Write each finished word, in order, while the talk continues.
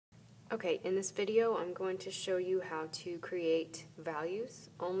Okay, in this video I'm going to show you how to create values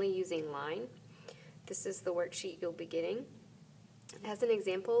only using line. This is the worksheet you'll be getting. It has an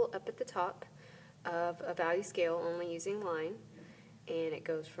example up at the top of a value scale only using line, and it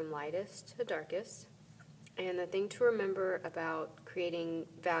goes from lightest to darkest. And the thing to remember about creating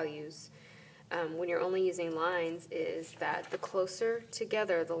values when you're only using lines is that the closer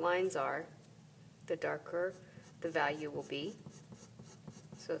together the lines are, the darker the value will be.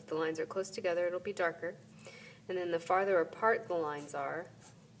 So if the lines are close together, it'll be darker. And then the farther apart the lines are,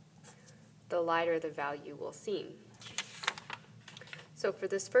 the lighter the value will seem. So for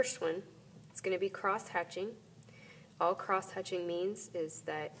this first one, it's going to be cross-hatching. All cross-hatching means is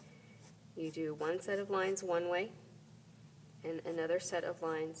that you do one set of lines one way and another set of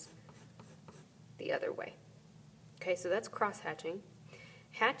lines the other way. Okay, so that's cross-hatching.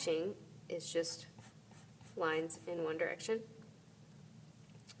 Hatching is just lines in one direction.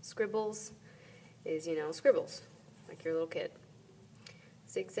 Scribbles is, scribbles, like your little kid.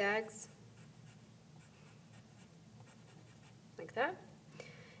 Zigzags, like that.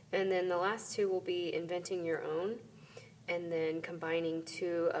 And then the last two will be inventing your own, and then combining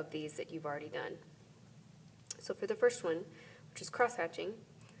two of these that you've already done. So for the first one, which is cross-hatching,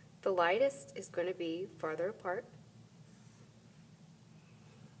 the lightest is going to be farther apart.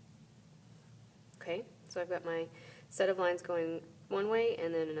 Okay, so I've got my set of lines going one way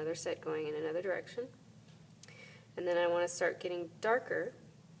and then another set going in another direction. And then I want to start getting darker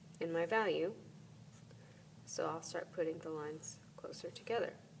in my value, so I'll start putting the lines closer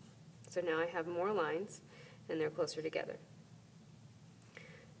together. So now I have more lines and they're closer together.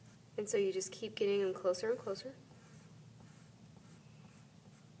 And so you just keep getting them closer and closer.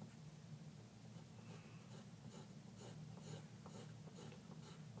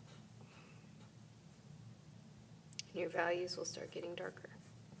 And your values will start getting darker.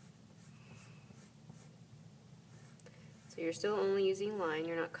 So you're still only using line,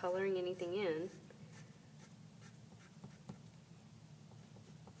 you're not coloring anything in.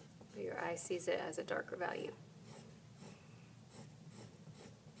 But your eye sees it as a darker value.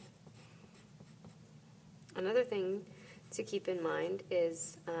 Another thing to keep in mind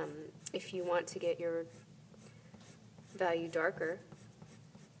is if you want to get your value darker,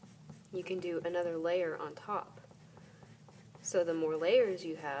 you can do another layer on top. So the more layers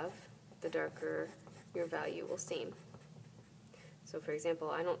you have, the darker your value will seem. So for example,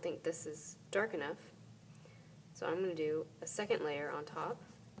 I don't think this is dark enough, so I'm going to do a second layer on top,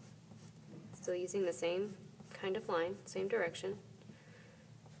 still using the same kind of line, same direction.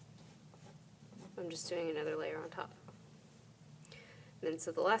 I'm just doing another layer on top. And then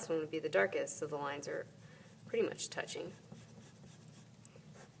so the last one would be the darkest, so the lines are pretty much touching.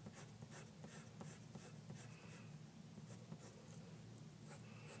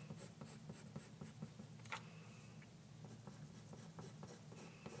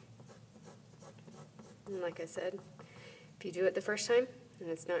 And like I said, if you do it the first time and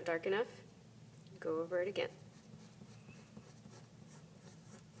it's not dark enough, go over it again.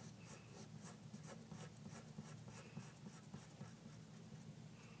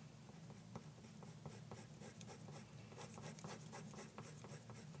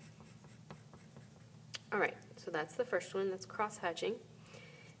 Alright, so that's the first one, that's cross-hatching.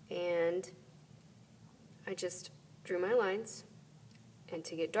 And I just drew my lines, and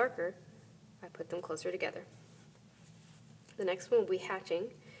to get darker, I put them closer together. The next one will be hatching.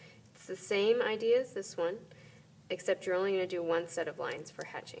 It's the same idea as this one, except you're only going to do one set of lines for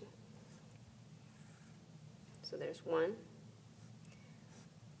hatching. So there's one.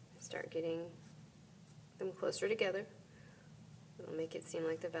 Start getting them closer together. It'll make it seem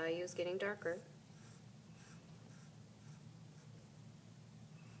like the value is getting darker.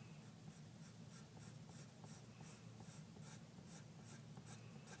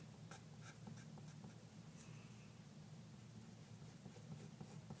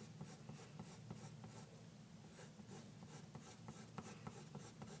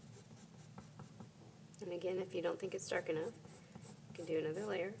 And again, if you don't think it's dark enough, you can do another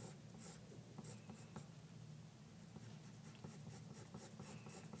layer.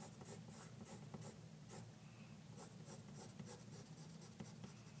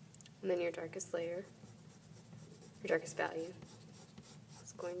 And then your darkest layer, your darkest value,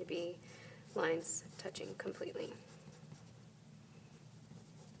 is going to be lines touching completely.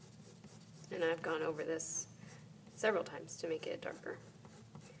 And I've gone over this several times to make it darker.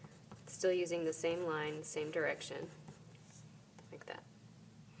 Still using the same line, same direction, like that.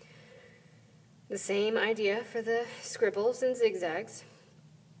 The same idea for the scribbles and zigzags.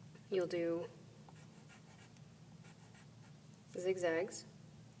 You'll do zigzags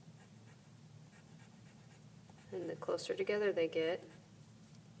And the closer together they get,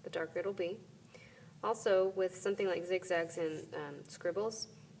 the darker it'll be. Also, with something like zigzags and scribbles,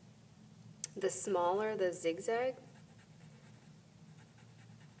 the smaller the zigzag,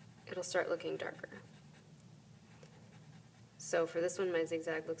 it'll start looking darker. So for this one, my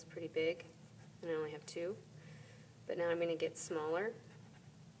zigzag looks pretty big, and I only have 2. But now I'm going to get smaller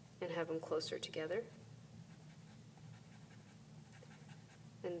and have them closer together.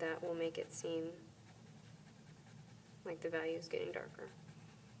 And that will make it seem like the value is getting darker.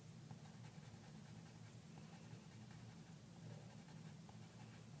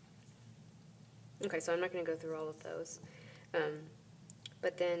 Okay, so I'm not going to go through all of those.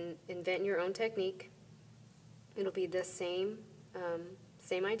 But then invent your own technique. It'll be the same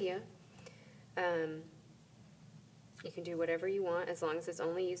idea. You can do whatever you want as long as it's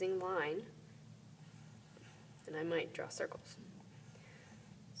only using line. And I might draw circles.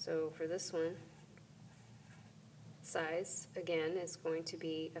 So for this one, size, again, is going to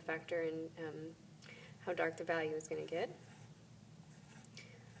be a factor in how dark the value is going to get.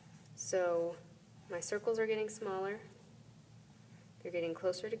 So my circles are getting smaller. They're getting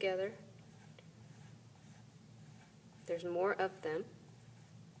closer together. There's more of them.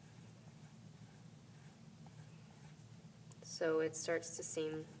 So it starts to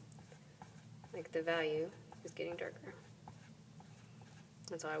seem like the value is getting darker.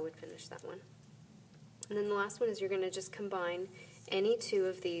 That's how I would finish that one. And then the last one is you're going to just combine any 2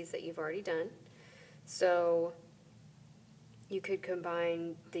 of these that you've already done. So you could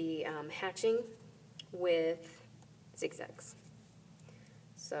combine the hatching with zigzags.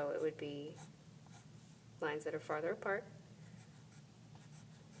 So it would be lines that are farther apart.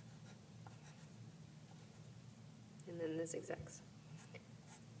 And then the zigzags.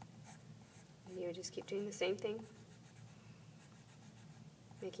 And you would just keep doing the same thing,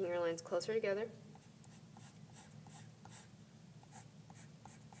 making your lines closer together.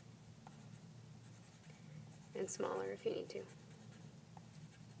 And smaller if you need to.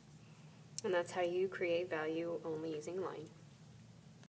 And that's how you create value only using line.